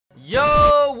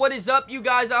what is up, you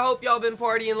guys? I hope y'all been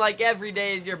partying like every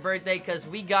day is your birthday, because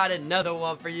we got another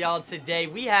one for y'all today.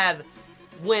 We have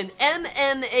when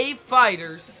MMA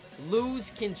fighters lose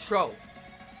control.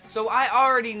 So I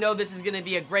already know this is going to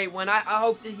be a great one. I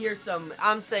hope to hear some,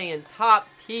 I'm saying, top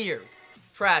tier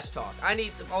trash talk. I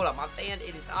need some, hold up, my fan,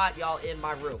 it is hot, y'all, in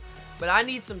my room. But I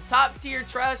need some top tier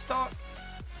trash talk.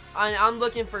 I'm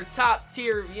looking for top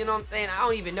tier, you know what I'm saying? I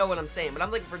don't even know what I'm saying, but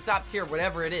I'm looking for top tier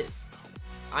whatever it is.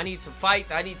 I need some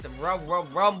fights. I need some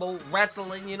rumble,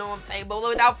 wrestling, you know what I'm saying? But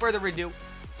without further ado,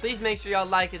 please make sure y'all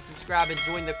like and subscribe and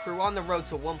join the crew on the road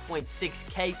to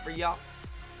 1.6K for y'all.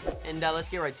 And let's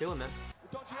get right to it, man.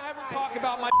 Don't you ever talk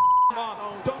about my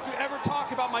mom. Don't you ever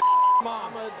talk about my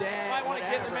mom. Dad, I want to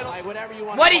get in the middle. Like whatever you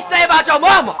want. What'd he say about your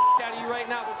mama? Out of you right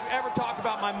now. Don't you ever talk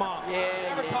about my mom.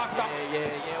 Yeah, talk about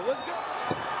yeah. What's good?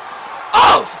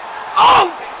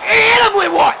 Oh, hit him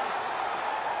with what?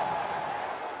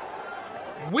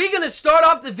 We gonna start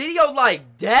off the video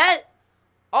like that?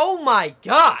 Oh my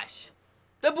gosh.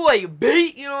 The boy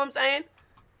beat, you know what I'm saying?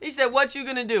 He said, what you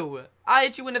gonna do? I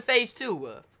hit you in the face too.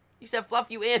 He said, fluff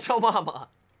you and your mama.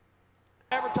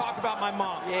 Ever talk about my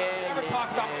mom. Yeah,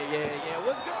 talk about yeah.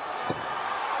 What's good?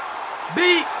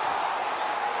 Beat.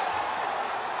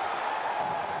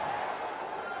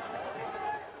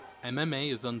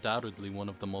 MMA is undoubtedly one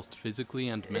of the most physically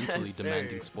and mentally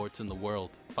demanding sports in the world.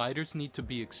 Fighters need to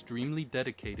be extremely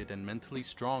dedicated and mentally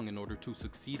strong in order to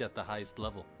succeed at the highest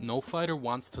level. No fighter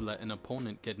wants to let an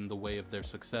opponent get in the way of their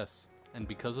success, and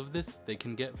because of this, they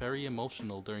can get very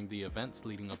emotional during the events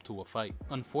leading up to a fight.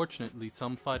 Unfortunately,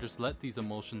 some fighters let these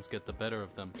emotions get the better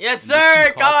of them. Yes,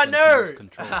 sir, Connor!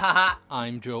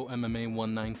 I'm Joe MMA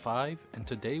 195, and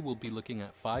today we'll be looking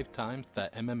at 5 times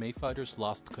that MMA fighters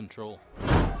lost control.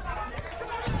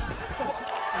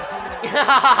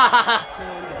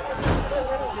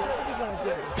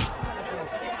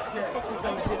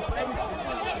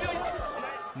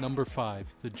 Number 5,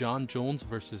 the John Jones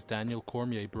vs. Daniel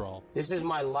Cormier brawl. This is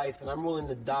my life, and I'm willing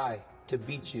to die to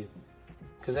beat you.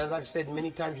 Because as I've said many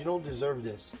times, you don't deserve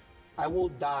this. I will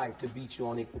die to beat you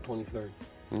on April 23rd.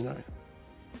 All right.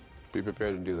 Be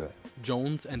prepared to do that.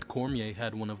 Jones and Cormier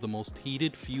had one of the most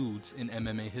heated feuds in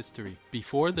MMA history.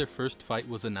 Before their first fight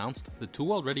was announced, the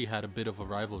two already had a bit of a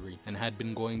rivalry and had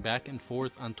been going back and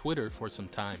forth on Twitter for some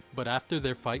time. But after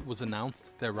their fight was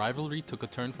announced, their rivalry took a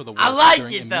turn for the worse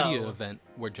during a media event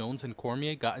where Jones and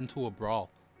Cormier got into a brawl.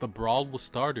 The brawl was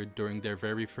started during their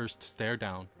very first stare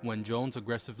down, when Jones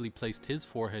aggressively placed his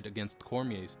forehead against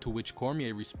Cormier's, to which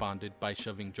Cormier responded by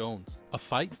shoving Jones. A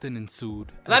fight then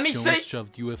ensued as Jones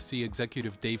shoved UFC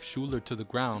executive Dave Schuler to the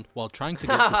ground while trying to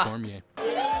get to Cormier.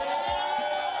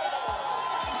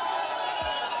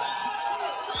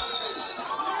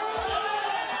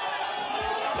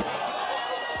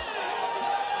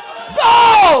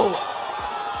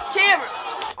 Oh! Camera!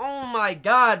 Oh my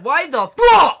god, why the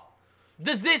fuck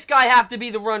does this guy have to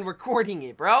be the one recording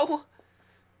it, bro?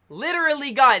 Literally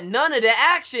got none of the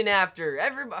action after.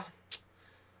 Everybody.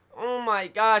 Oh my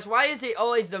gosh, why is it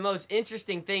always the most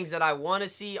interesting things that I want to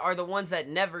see are the ones that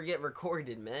never get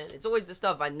recorded, man? It's always the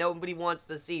stuff nobody wants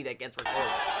to see that gets recorded.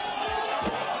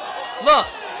 Look,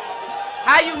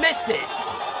 how you missed this?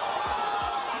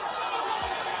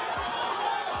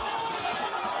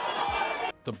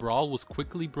 The brawl was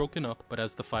quickly broken up, but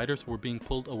as the fighters were being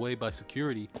pulled away by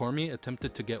security, Cormier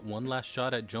attempted to get one last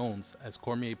shot at Jones as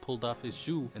Cormier pulled off his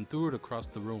shoe and threw it across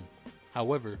the room.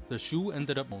 However, the shoe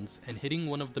ended up Jones and hitting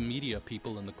one of the media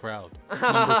people in the crowd.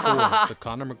 Number 4, the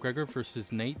Conor McGregor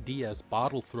vs. Nate Diaz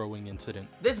bottle throwing incident.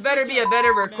 This better be a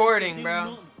better recording,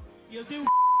 bro.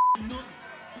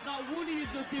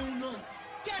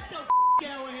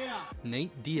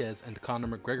 Nate Diaz and Conor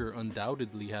McGregor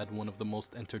undoubtedly had one of the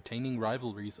most entertaining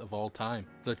rivalries of all time.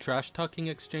 The trash-talking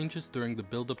exchanges during the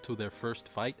build-up to their first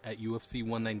fight at UFC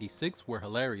 196 were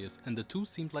hilarious, and the two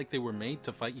seemed like they were made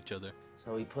to fight each other.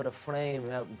 So he put a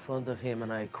flame out in front of him,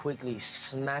 and I quickly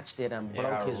snatched it and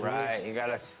broke his wrist. You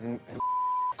got a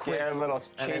scare little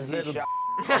chasey shot.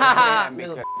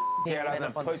 Because you're going to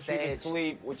put you to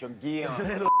sleep with your gi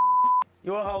on.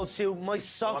 Your whole suit, my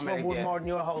socks were worth more than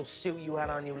your whole suit you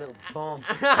had on, you little bum.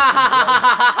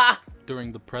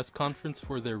 During the press conference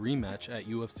for their rematch at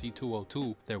UFC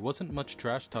 202, there wasn't much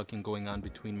trash talking going on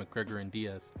between McGregor and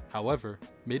Diaz. However,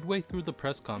 midway through the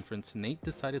press conference, Nate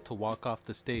decided to walk off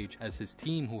the stage as his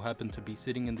team, who happened to be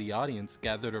sitting in the audience,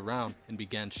 gathered around and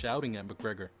began shouting at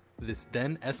McGregor. This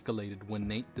then escalated when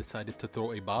Nate decided to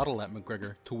throw a bottle at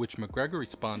McGregor, to which McGregor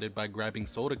responded by grabbing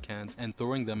soda cans and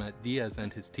throwing them at Diaz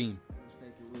and his team.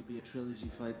 It will be a trilogy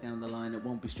fight down the line. It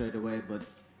won't be straight away, but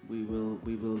we will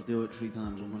do it 3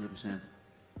 times, 100%.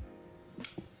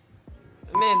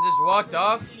 The man just walked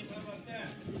off.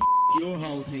 Your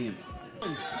whole team.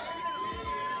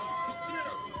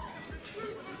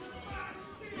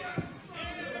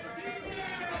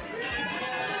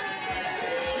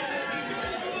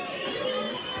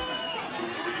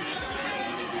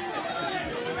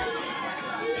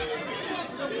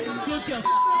 Shut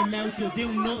your mouth, you'll do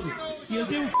nothing. You'll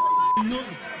do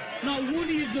nothing. Not one of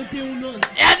you will do nothing.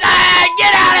 Yes,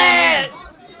 get out of here!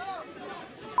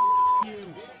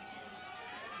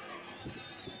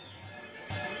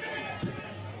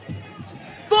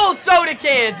 Full soda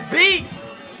cans, beat!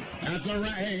 That's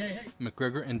alright. Hey.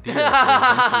 McGregor and Diaz were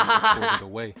eventually escorted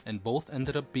away, and both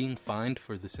ended up being fined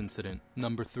for this incident.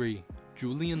 Number 3.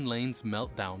 Julian Lane's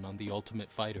meltdown on The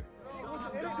Ultimate Fighter.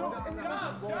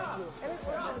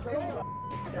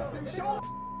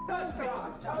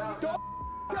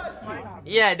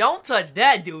 Yeah, don't touch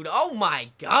that dude. Oh my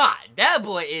god. That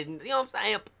boy is, you know what I'm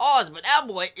saying? Pause, but that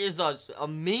boy is a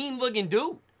mean looking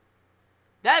dude.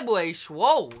 That boy is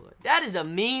swole. That is a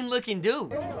mean looking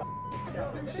dude.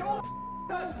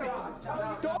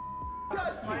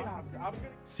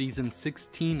 Season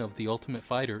 16 of The Ultimate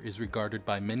Fighter is regarded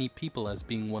by many people as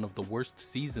being one of the worst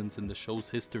seasons in the show's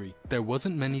history. There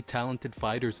wasn't many talented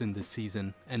fighters in this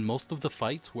season, and most of the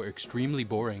fights were extremely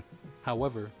boring.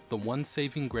 However, the one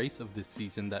saving grace of this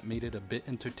season that made it a bit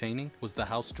entertaining was the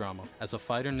house drama, as a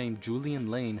fighter named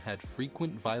Julian Lane had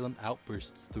frequent violent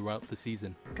outbursts throughout the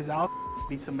season. Because I'll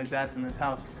beat somebody's ass in this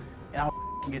house, and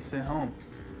I'll get sent home.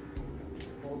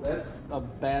 Well, that's a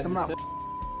bad decision.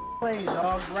 Playing,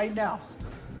 dog, right now.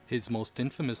 His most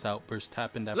infamous outburst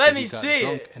happened after Let he me got see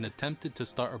drunk it. and attempted to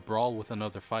start a brawl with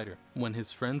another fighter. When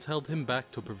his friends held him back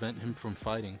to prevent him from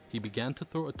fighting, he began to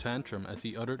throw a tantrum as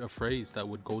he uttered a phrase that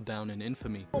would go down in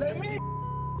infamy. Let me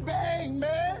bang,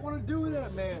 man. I want to do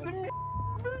that, man. Let me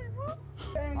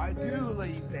bang. I do let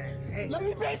you bang. Hey. Let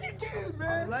me bang again,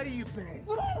 man. I let you bang.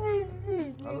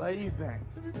 I let you bang.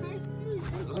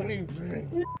 Let me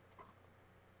bang.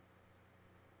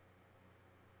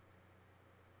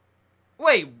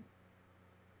 Wait.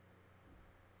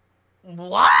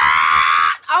 What?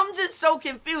 I'm just so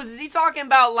confused. Is he talking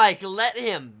about, like, let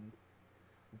him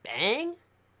bang?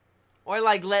 Or,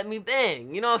 like, let me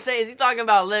bang? You know what I'm saying? Is he talking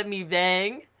about let me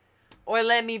bang? Or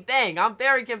let me bang? I'm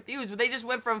very confused. But they just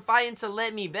went from fighting to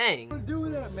let me bang. Do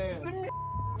that, man. Let me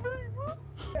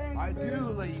bang. I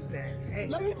do let you bang. Hey.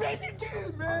 Let me bang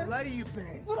again, man. I let you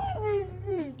bang.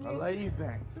 I let you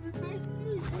bang.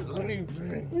 Let me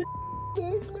bang.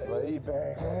 Let you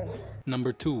bang.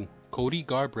 Number 2. Cody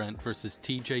Garbrandt versus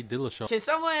TJ Dillashaw. Can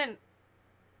someone...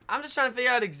 I'm just trying to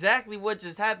figure out exactly what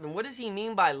just happened. What does he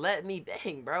mean by let me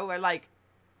bang, bro? Or like...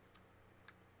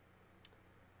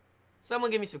 Someone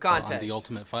give me some context. On The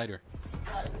Ultimate Fighter.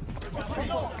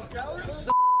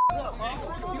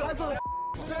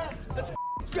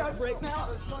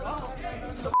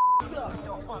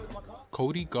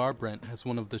 Cody Garbrandt has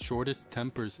one of the shortest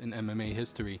tempers in MMA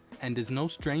history and is no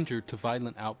stranger to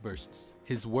violent outbursts.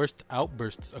 His worst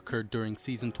outbursts occurred during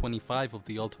season 25 of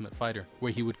The Ultimate Fighter,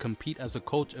 where he would compete as a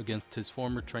coach against his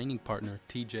former training partner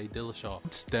TJ Dillashaw.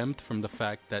 It stemmed from the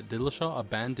fact that Dillashaw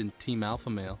abandoned Team Alpha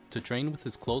Male to train with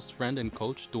his close friend and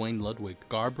coach Dwayne Ludwig.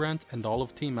 Garbrandt and all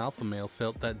of Team Alpha Male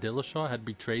felt that Dillashaw had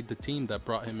betrayed the team that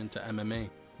brought him into MMA.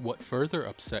 What further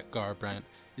upset Garbrandt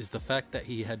is the fact that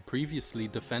he had previously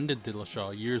defended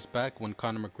Dillashaw years back when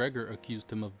Conor McGregor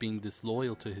accused him of being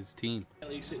disloyal to his team.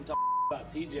 You sit and talk about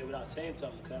TJ without saying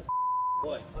something, cuz.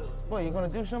 Boy. What, you gonna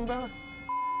do something about it?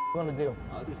 What you gonna do?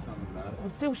 I'll do something about it.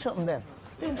 Well, do something then.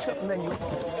 Do something then, you.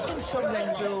 Do something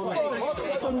then, you.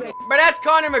 But that's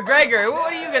Conor McGregor.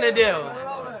 What are you gonna do?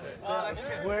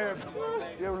 Twerp.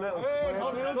 You little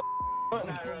twerp.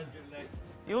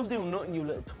 You'll do nothing, you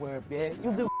little twerp, yeah?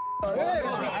 You'll do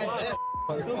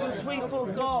you'll do sweet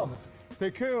fuck off.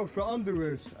 Take care of your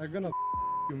underwears. I'm gonna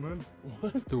you, man.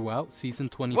 Throughout season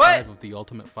 25 of The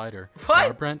Ultimate Fighter,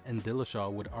 Garbrandt and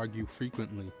Dillashaw would argue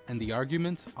frequently, and the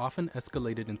arguments often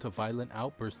escalated into violent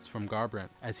outbursts from Garbrandt,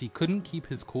 as he couldn't keep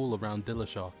his cool around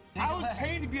Dillashaw. I was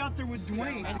paid to be out there with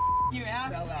Dwayne. And you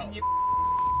asked and you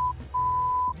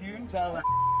sell out.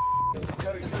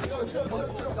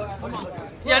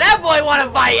 Yo, that boy wanna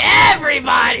fight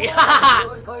everybody!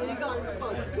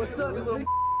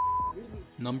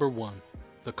 Number 1.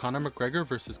 The Conor McGregor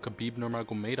vs. Khabib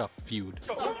Nurmagomedov feud.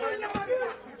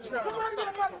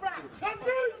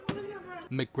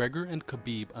 McGregor and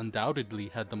Khabib undoubtedly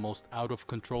had the most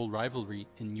out-of-control rivalry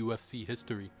in UFC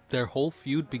history. Their whole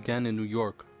feud began in New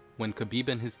York, when Khabib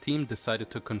and his team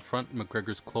decided to confront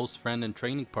McGregor's close friend and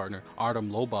training partner, Artem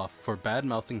Lobov, for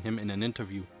bad-mouthing him in an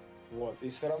interview. Вот, и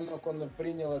все равно Конор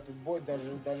принял этот бой, даже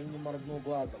не моргнул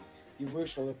глазом. и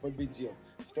вышел и победил.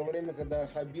 В то время, когда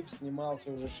Хабиб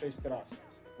снимался уже 6 раз.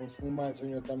 Он снимается, у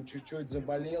него там чуть-чуть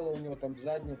заболело, у него там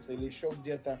задница или еще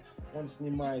где-то, он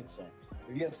снимается.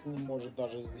 Вес не может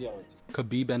даже сделать.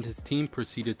 Khabib and his team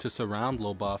proceeded to surround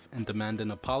Lobov and demand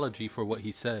an apology for what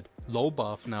he said.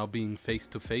 Lobov, now being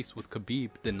face-to-face with Khabib,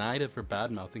 denied ever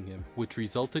bad-mouthing him, which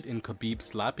resulted in Khabib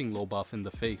slapping Lobov in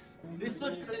the face.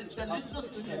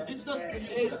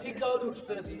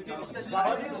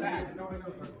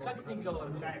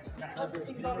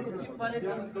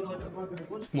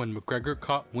 When McGregor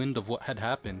caught wind of what had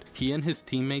happened, he and his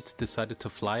teammates decided to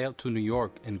fly out to New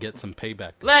York and get some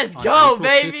payback. Let's On go, April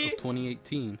baby! 5th of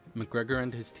 2018, McGregor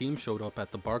and his team showed up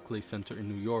at the Barclays Center in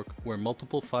New York, where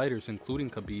multiple fighters, including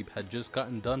Khabib, had just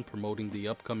gotten done promoting the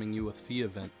upcoming UFC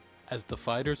event. As the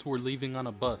fighters were leaving on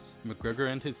a bus,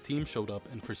 McGregor and his team showed up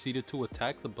and proceeded to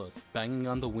attack the bus, banging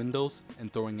on the windows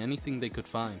and throwing anything they could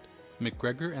find.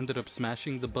 McGregor ended up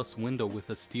smashing the bus window with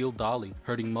a steel dolly,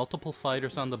 hurting multiple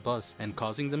fighters on the bus and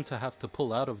causing them to have to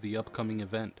pull out of the upcoming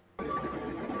event.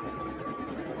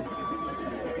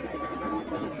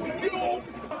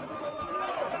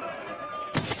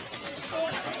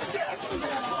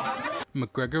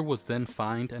 McGregor was then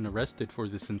fined and arrested for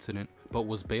this incident, but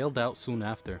was bailed out soon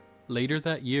after. Later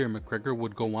that year, McGregor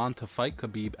would go on to fight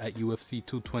Khabib at UFC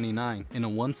 229 in a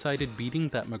one-sided beating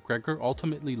that McGregor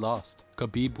ultimately lost.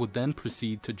 Khabib would then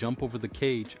proceed to jump over the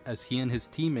cage as he and his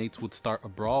teammates would start a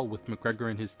brawl with McGregor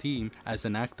and his team as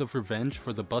an act of revenge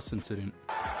for the bus incident.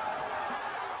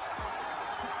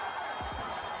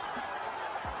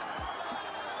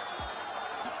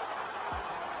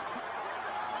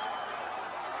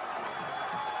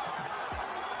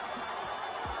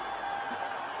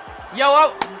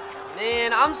 Yo,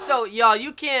 man, I'm so, y'all,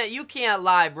 you can't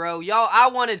lie, bro. Y'all, I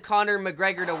wanted Conor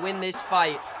McGregor to win this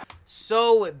fight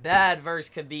so bad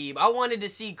versus Khabib. I wanted to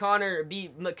see Conor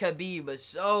beat Khabib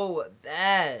so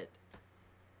bad.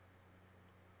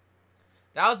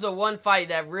 That was the one fight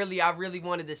that I really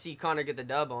wanted to see Conor get the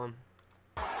dub on.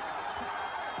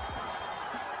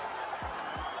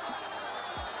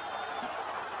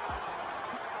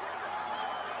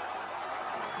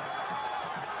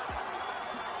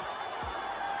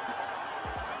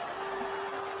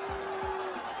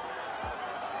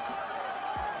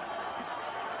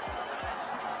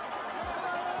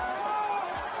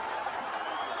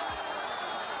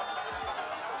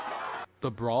 The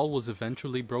brawl was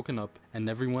eventually broken up and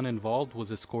everyone involved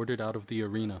was escorted out of the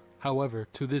arena. However,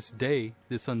 to this day,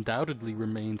 this undoubtedly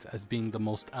remains as being the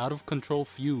most out-of-control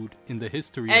feud in the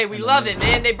history of MMA. Hey, we love it,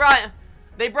 man. They brought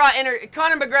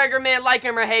Conor McGregor, man, like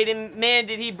him or hate him, man,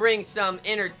 did he bring some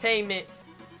entertainment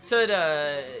to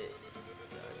the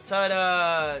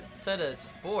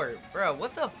sport. Bro,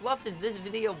 what the fluff is this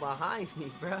video behind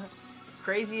me, bro?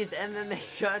 Craziest MMA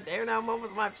shot there. Now I'm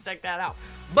almost might have to check that out.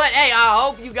 But hey, I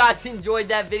hope you guys enjoyed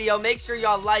that video. Make sure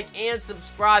y'all like and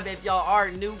subscribe if y'all are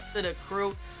new to the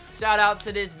crew. Shout out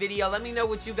to this video. Let me know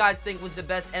what you guys think was the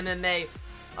best MMA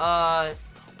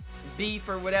beef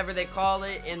or whatever they call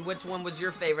it, and which one was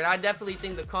your favorite. I definitely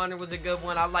think the Conor was a good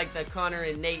one. I like the Conor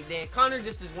and Nate Dan. Conor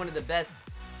just is one of the best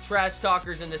trash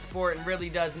talkers in the sport and really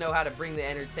does know how to bring the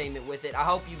entertainment with it. I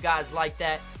hope you guys like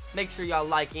that. Make sure y'all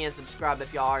like and subscribe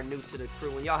if y'all are new to the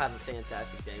crew, and y'all have a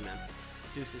fantastic day, man.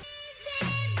 Deuces.